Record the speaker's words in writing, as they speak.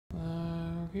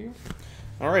here.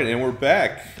 All right, and we're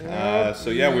back. So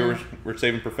yeah, we're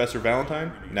saving Professor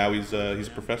Valentine. Now he's a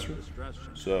professor.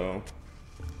 So,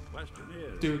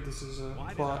 dude, this is a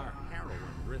plot.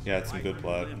 Yeah, it's some good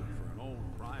plot.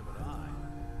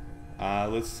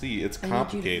 Let's see. It's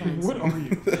complicated. What are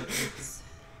you?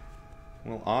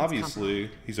 Well,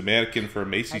 obviously, he's a mannequin for a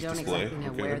Macy's display. Exactly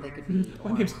know where they could be.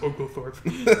 My name's Oglethorpe.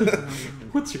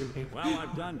 What's your name? Well,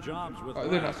 I've done jobs with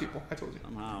they're not people. I told you.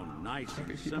 somehow nice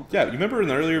and simple. Yeah, you remember in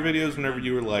the earlier videos whenever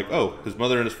you were like, "Oh, his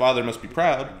mother and his father must be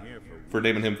proud for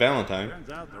naming him Valentine."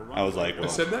 I was like, well, I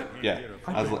said that? Yeah.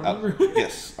 I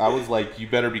was like, you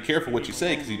better be careful what you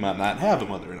say because he might not have a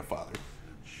mother and a father.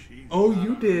 Oh,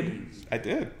 you did. I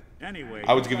did. Anyway,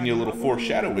 I was giving you a little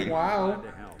foreshadowing. Wow.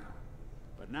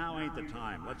 But now ain't the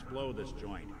time. Let's blow this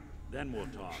joint. Then we'll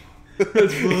talk.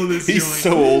 Let's blow this He's joint.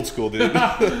 so old school, dude.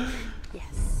 Yes.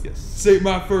 Yes. Say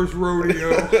my first rodeo.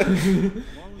 Malone's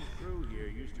crew here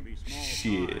used to be small.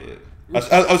 Shit.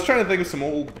 I was trying to think of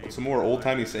some more old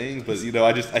timey sayings, but you know,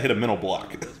 I hit a mental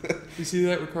block. You see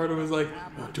that? Ricardo was like,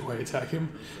 oh, do I attack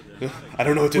him? I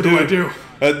don't know what to do. What do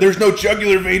I do? There's no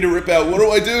jugular vein to rip out. What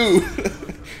do I do?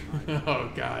 Oh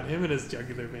god, him and his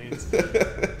jugular veins.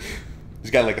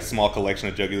 He's got like a small collection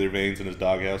of jugular veins in his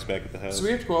doghouse back at the house. So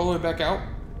we have to go all the way back out?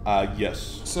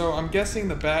 Yes. So I'm guessing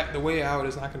the way out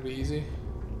is not going to be easy.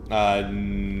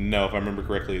 No, if I remember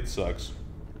correctly, it sucks.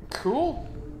 Cool.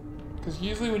 Because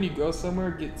usually when you go somewhere,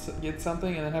 get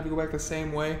something, and then have to go back the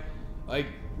same way, like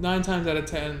 9 times out of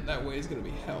 10, that way is going to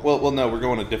be hell. Well, no, we're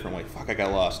going a different way. Fuck, I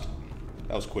got lost.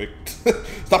 That was quick.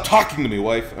 Stop talking to me,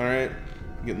 wife. All right,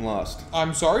 I'm getting lost.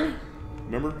 I'm sorry?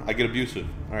 Remember, I get abusive.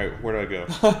 All right, where do I go?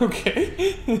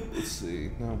 Okay. Let's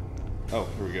see. No. Oh,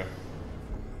 here we go.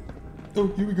 Oh,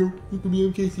 here we go. Look at me,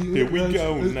 I'm Casey. Here we go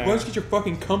now. Why don't you get your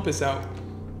fucking compass out?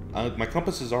 My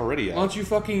compass is already out. Why don't you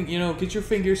fucking, get your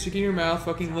fingers, stick in your mouth,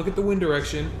 fucking look at the wind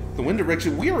direction. The wind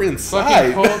direction? We are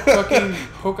inside. Fucking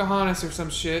Pocahontas or some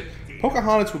shit.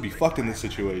 Pocahontas would be fucked in this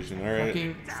situation, all right?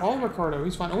 Fucking follow Ricardo,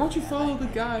 he's fine. Why don't you follow the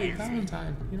guy,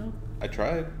 Valentine, you know? I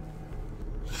tried.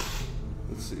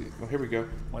 Let's see. Oh, here we go.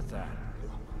 What's that?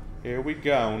 Here we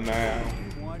go now.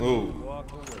 Oh.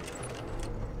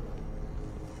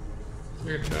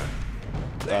 You're gonna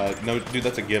die. No, dude,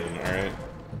 that's a gibbon, all right?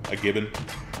 A gibbon.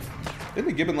 Isn't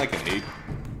a gibbon like an ape?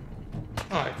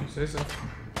 Oh, if you say so.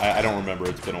 I don't remember.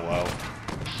 It's been a while.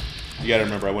 You gotta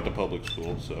remember, I went to public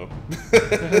school, so.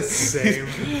 Same.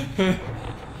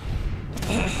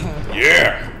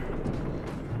 Yeah!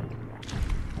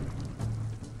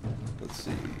 Let's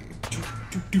see.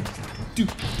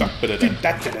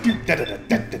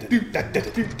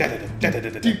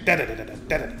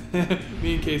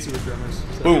 Me and Casey were drummers.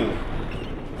 So. Boom.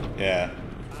 Yeah.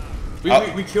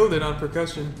 We killed it on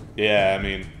percussion. Yeah, I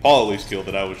mean, Paul at least killed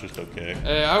it. I was just okay.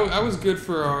 I was good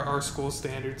for our school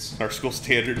standards. Our school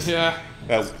standards. Yeah.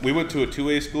 We went to a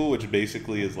 2A school, which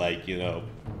basically is like,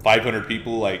 500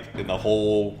 people, like, in the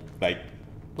whole, like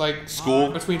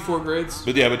school. Between 4 grades.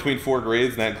 But yeah, between 4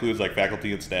 grades, and that includes, like,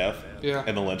 faculty and staff. Yeah.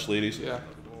 And the lunch ladies. Yeah.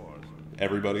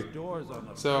 Everybody.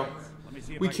 So,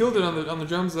 we killed it on the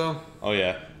drums, though. Oh,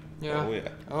 yeah. Yeah. Oh, yeah.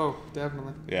 Oh,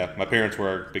 definitely. Yeah, my parents were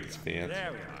our biggest fans.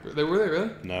 Were they really?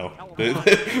 No.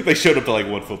 They showed up to, like,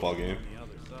 one football game.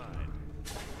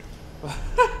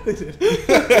 They did.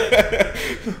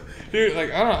 Dude,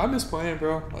 like, I don't know. I miss playing,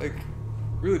 bro. Like,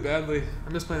 really badly. I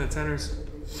miss playing the tenors.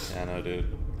 Yeah, I know, dude.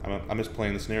 I miss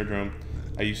playing the snare drum.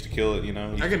 I used to kill it,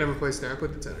 I could never play snare. I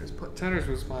played the tenors. Tenors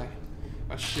was my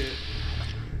shit.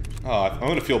 Oh, I'm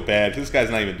gonna feel bad. This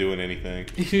guy's not even doing anything.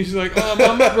 He's like, oh,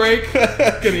 I'm on my break.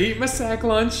 Gonna eat my sack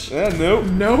lunch. Nope.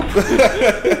 Nope.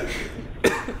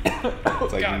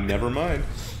 It's like, God. never mind.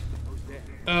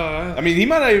 I mean, he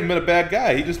might not even been a bad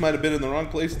guy. He just might have been in the wrong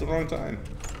place at the wrong time.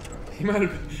 He might have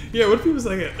been. Yeah, what if he was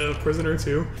like a prisoner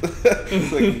too?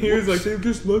 He was like, they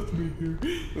just left me here.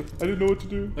 I didn't know what to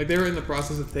do. Like they were in the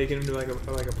process of taking him to like a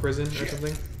prison or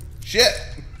something. Shit!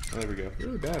 Oh, there we go. You're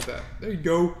really bad at that. There you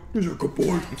go. You're a good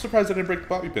boy. I'm surprised I didn't break the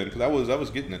bobby pin, because I was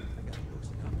getting it.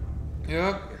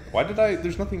 Yeah. Why did I?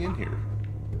 There's nothing in here.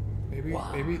 Maybe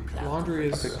laundry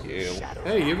is. Yeah.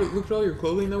 Hey, you ever look at all your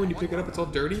clothing though? When you pick it up, it's all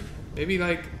dirty. Maybe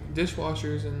like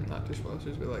dishwashers and not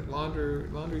dishwashers, but like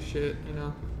laundry shit.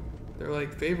 They're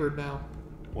like favored now.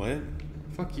 What?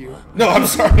 Fuck you. No, I'm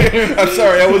sorry. I'm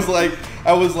sorry. I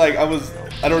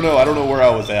don't know where I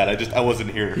was at. I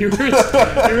wasn't here. You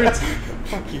were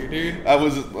fuck you, dude. I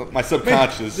was my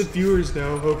subconscious. The viewers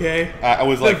know, okay? I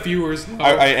was like viewers know.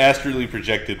 I astrally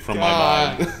projected from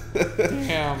my mind.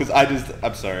 Damn. Because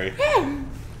I'm sorry. I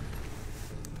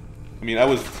mean, I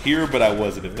was here, but I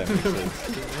wasn't. If that makes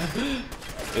sense.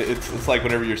 It's like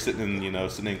whenever you're sitting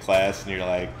in class and you're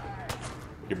like,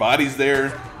 Your body's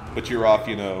there, but you're off,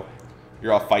 you know,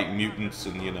 you're off fighting mutants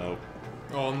and, you know.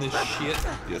 On this shit.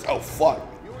 Yes. Oh, fuck.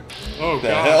 Oh, The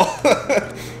God.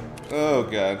 hell? Oh,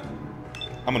 God.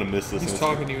 I'm gonna miss this. He's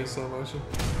talking to you in slow motion.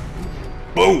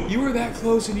 Boom! You were that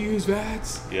close and you used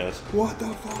VATS? Yes. What the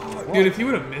fuck? Dude, if you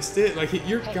would have missed it, like,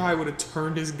 your guy would have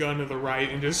turned his gun to the right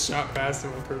and just shot past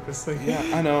him on purpose. Like, Yeah,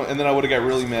 I know. And then I would have got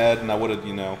really mad and I would have,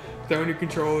 you know. throwing your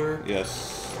controller.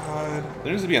 Yes. God.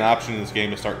 There needs to be an option in this game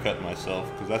to start cutting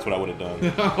myself, because that's what I would have done.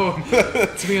 No,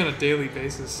 to be on a daily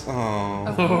basis.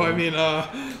 Oh. Oh, I mean, Oh.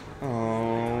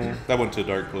 That went to a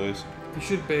dark place. you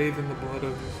should bathe in the blood of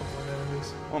your fallen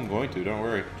enemies. Well, I'm going to, don't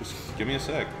worry. Just give me a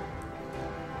sec.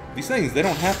 These things, they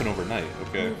don't happen overnight,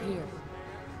 okay? Move here.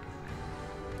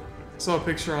 I saw a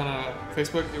picture on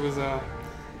Facebook. It was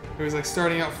like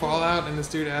starting out Fallout, and this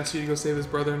dude asked you to go save his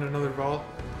brother in another vault.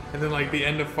 And then like the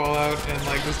end of Fallout, and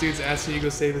like this dude's asking you to go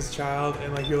save his child,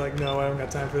 and like you're like, no, I don't got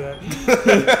time for that.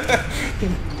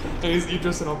 And you're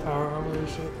dressed in all power armor and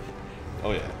shit.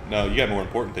 Oh yeah. No, you got more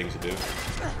important things to do.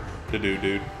 To do,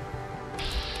 dude.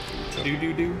 Do.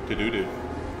 dude.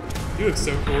 You look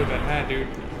so cool with that hat, dude.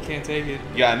 You can't take it.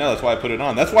 Yeah, I know. That's why I put it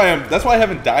on. That's why I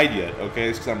haven't died yet. Okay,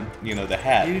 it's because I'm, you know, the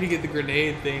hat. You need to get the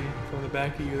grenade thing from the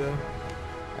back of you, though.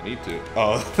 I need to.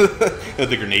 Oh,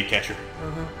 the grenade catcher.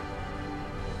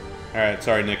 All right,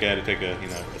 sorry, Nick. I had to take a, you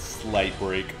know, a slight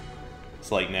break,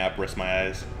 slight nap, rest my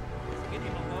eyes.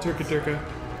 Turka.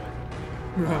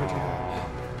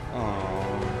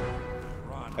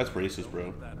 Oh, that's racist,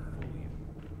 bro.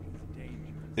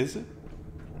 Is it?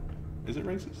 Is it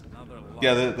racist?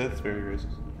 Yeah, that's very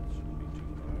racist.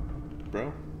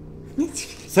 Bro,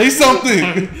 say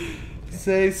something.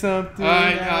 Say something.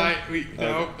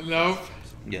 Nope.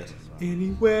 Yes.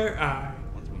 Anywhere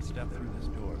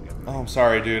Oh, I'm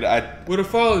sorry, dude. I would have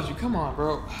followed you. Come on,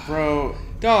 bro.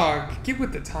 Dog, get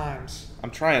with the times.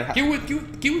 I'm trying.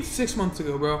 Get with 6 months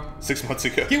ago, bro. 6 months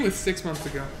ago. Get with 6 months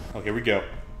ago. Oh, here we go.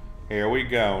 Here we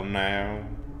go now.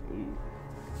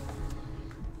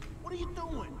 What are you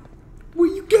doing? Where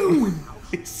you going?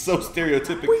 It's so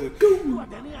stereotypical. Where you going? You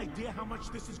have any idea how much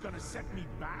this is gonna set me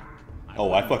back?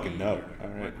 Oh, I fucking know. All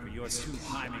right. For your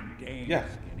two-timing game, Yeah.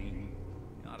 Skinny.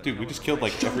 Dude, we just killed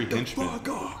like every henchman.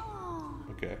 Oh,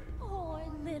 Okay. poor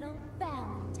little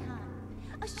Valentine.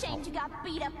 Ashamed you got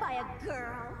beat up by a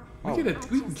girl. We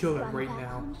can kill that right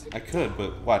now. I could,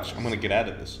 but watch. I'm gonna get out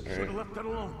of this. All Should have right. left it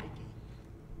alone.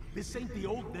 This ain't the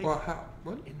old days. Well, how?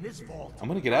 What? In this vault. I'm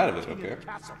gonna get out of it. Okay.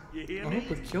 Castle. You hear I me? hope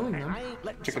with killing them. I ain't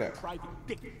letting Check it some out. private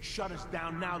dick shut us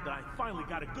down now that I finally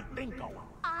got a good thing going.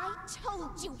 I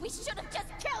told you we should have just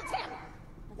killed him.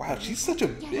 Wow, she's such a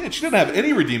bitch. She doesn't have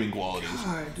any redeeming qualities.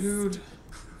 God, dude.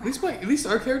 At least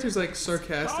our character's like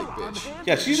sarcastic bitch.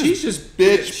 Yeah, she's just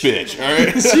bitch. All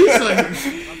right. She's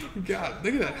like, God,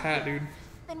 look at that hat, dude.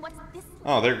 Then what's this?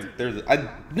 Oh, there's. I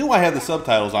knew I had the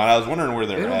subtitles on. I was wondering where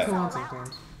They they're don't come at. on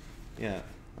sometimes. Yeah.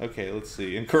 Okay, let's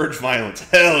see. Encourage violence.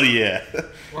 Hell yeah.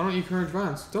 Why don't you encourage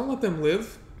violence? Don't let them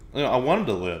live. You know, I want him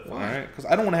to live. All right, because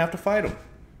I don't want to have to fight him.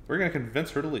 We're gonna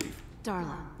convince her to leave.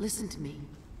 Darla, listen to me.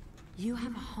 You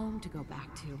have a home to go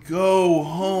back to. Go Throw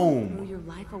home. your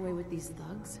life away with these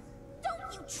thugs?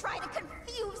 Don't you try to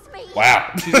confuse me. Wow.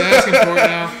 She's asking for it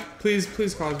now. Please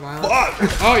cause violence.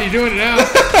 Fuck. Oh, you're doing it now.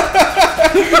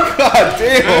 God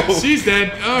damn. She's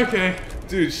dead. Okay.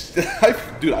 Dude,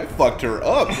 I fucked her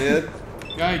up, man.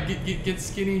 Guy, get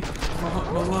skinny.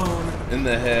 Malone. In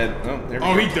the head. Oh, there we go.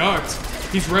 Oh, he ducked.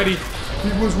 He's ready.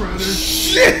 He was ready.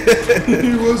 Shit.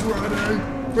 He was ready.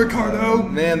 Ricardo.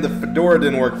 Man, the fedora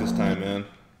didn't work this time, man.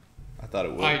 I thought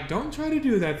it would. I don't try to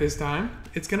do that this time.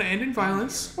 It's gonna end in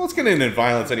violence. Well, it's gonna end in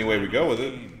violence any way we go with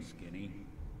it. Skinny.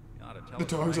 Gotta tell The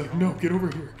us dog's why like, you're no, home. get over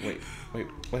here. Wait,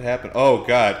 what happened? Oh,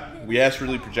 God. We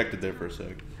astrally projected there for a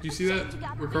sec. Did you see that?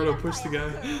 Ricardo pushed the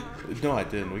guy. No, I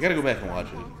didn't. We gotta go back and watch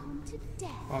it. Home to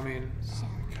death. I mean,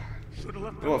 Should have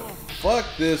left it Well, alone. fuck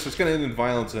this. It's gonna end in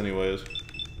violence anyways.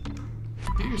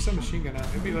 get your submachine gun out.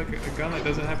 It'd be like a gun that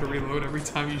doesn't have to reload every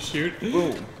time you shoot.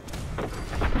 Boom.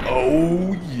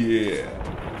 Oh, yeah.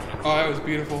 Oh, that was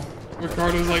beautiful.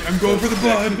 Ricardo's like, I'm going for the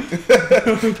blood.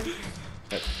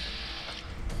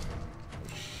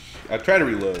 I tried to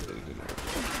reload, but it didn't work.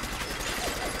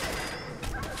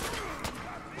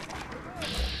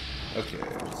 Okay,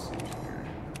 let's see here.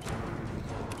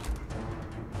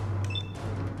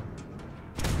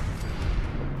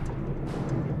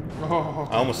 Oh,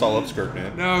 I almost saw upskirt,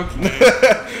 man. no.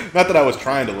 Not that I was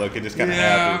trying to look, it just kind of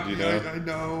happened, you know? I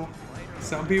know.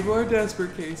 Some people are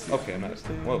desperate, Casey. Okay, I'm not.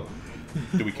 Whoa.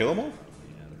 Did we kill them all?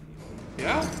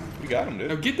 Yeah. We got them, Now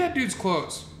dude. get that dude's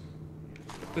clothes.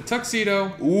 The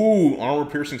tuxedo. Ooh, armor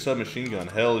piercing submachine gun.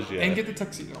 Hell yeah. And get the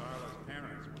tuxedo.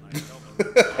 Parents, when I tell them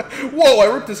Whoa! I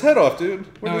ripped his head off, dude.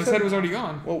 No, his head was already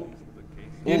gone. Well,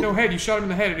 He had no head. You shot him in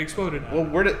the head. It exploded. well,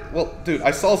 where did? Well, dude,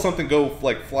 I saw something go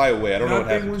like fly away. I don't know what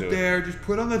Nothing happened was to there. Just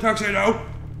put on the tuxedo.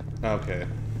 it. Okay,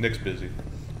 Nick's busy.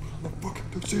 The fucking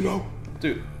tuxedo.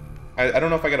 Dude, I don't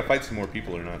know if I gotta fight some more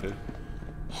people or not, dude.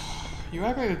 You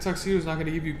act like the tuxedo's not going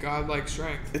to give you godlike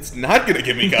strength. It's not gonna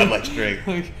give me godlike strength.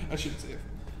 Like, I shouldn't say it.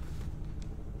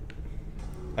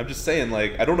 I'm just saying,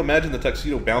 like, I don't imagine the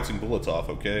tuxedo bouncing bullets off,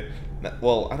 okay?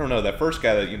 Well, I don't know. That first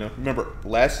guy that, you know, remember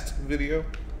last video?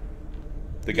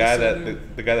 The guy Yes, I that do.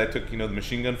 the guy that took, you know, the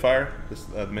machine gun fire, this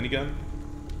minigun.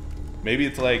 Maybe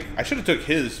it's like I should have took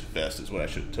his vest is what I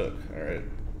should have took. All right,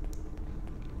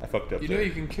 I fucked up. You there. know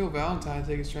you can kill Valentine and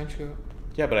take his trench coat.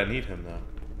 Yeah, but I need him though.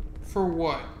 For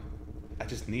what? I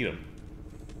just need him.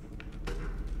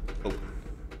 Oh.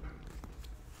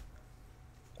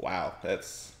 Wow,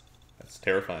 that's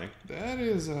terrifying. That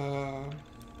is,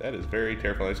 That is very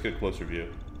terrifying. Let's get a closer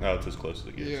view. Oh, it's as close as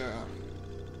it gets. yeah.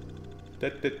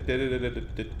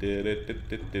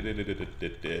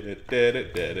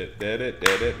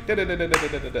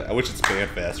 I wish it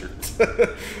spanned faster.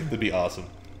 That'd be awesome.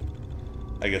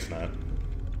 I guess not.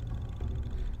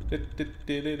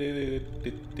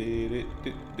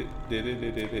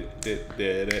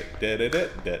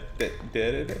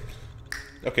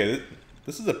 Okay,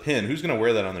 this is a pin. Who's gonna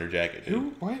wear that on their jacket, dude?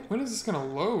 Who? Why? When is this gonna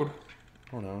load?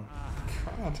 I don't know.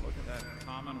 God. Look at that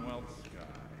Commonwealth sky.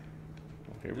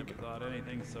 Here we Never go. thought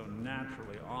anything so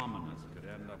naturally ominous could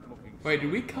end up looking. Wait, so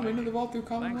did we come bright. into the vault through Thanks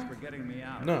Commonwealth? for getting me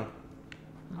out. No.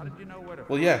 How did you know where to?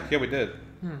 Well, yeah, we did.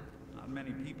 Not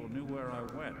many people knew where I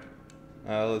went.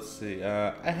 Let's see.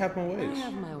 I have my I ways.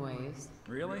 have my ways.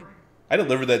 Really? I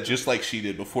delivered that just like she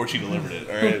did before she delivered it.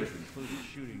 All right. Including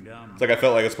shooting down. It's like I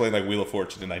felt like I was playing like Wheel of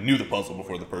Fortune, and I knew the puzzle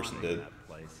before the person did. That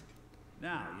place.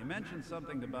 Now, you mentioned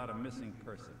something about a missing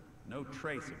person. No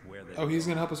trace of where they. Oh, he's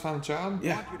gonna help us find the child? I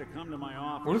Yeah. want you to come to my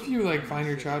office. What if you, like, find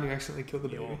your child and you accidentally kill the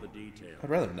See all baby? the details. I'd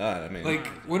rather not. I mean, Like,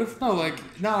 what if, no,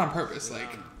 like, not on purpose, like,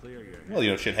 Clear your head. well, you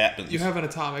know, shit happens. you have an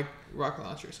atomic rocket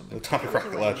launcher or something. Atomic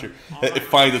rocket launcher. It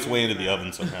finds its way into the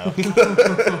oven somehow. It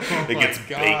Oh my gets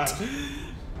God. baked.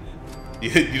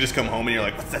 You just come home and you're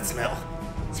like, what's that smell?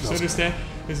 It So smells. understand,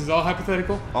 this is all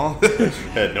hypothetical. All,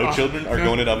 no children are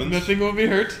going in ovens. Nothing will be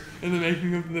hurt in the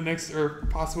making of the next, or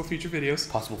possible future videos.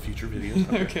 Possible future videos.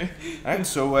 Okay. All right,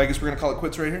 so I guess we're gonna call it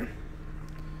quits right here.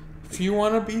 If you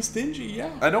want to be stingy, yeah.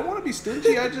 I don't want to be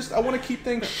stingy. I want to keep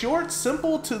things short,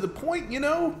 simple, to the point. You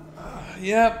know.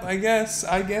 Yep, I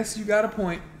guess you got a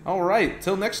point. All right.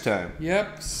 Till next time.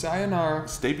 Yep, sayonara.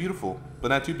 Stay beautiful, but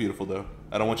not too beautiful though.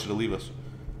 I don't want you to leave us.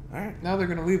 All right. Now they're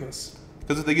gonna leave us.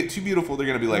 Because if they get too beautiful, they're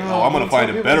gonna be like, No, "Oh, I'm gonna don't find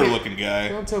tell a people better to get- looking guy."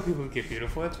 Don't tell people to get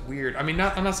beautiful. That's weird. I mean,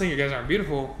 I'm not saying you guys aren't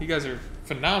beautiful. You guys are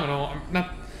phenomenal. I'm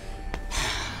not.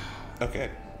 Okay.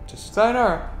 Just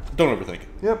Sayonara. don't overthink it.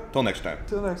 Yep. Till next time.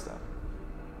 Till next time.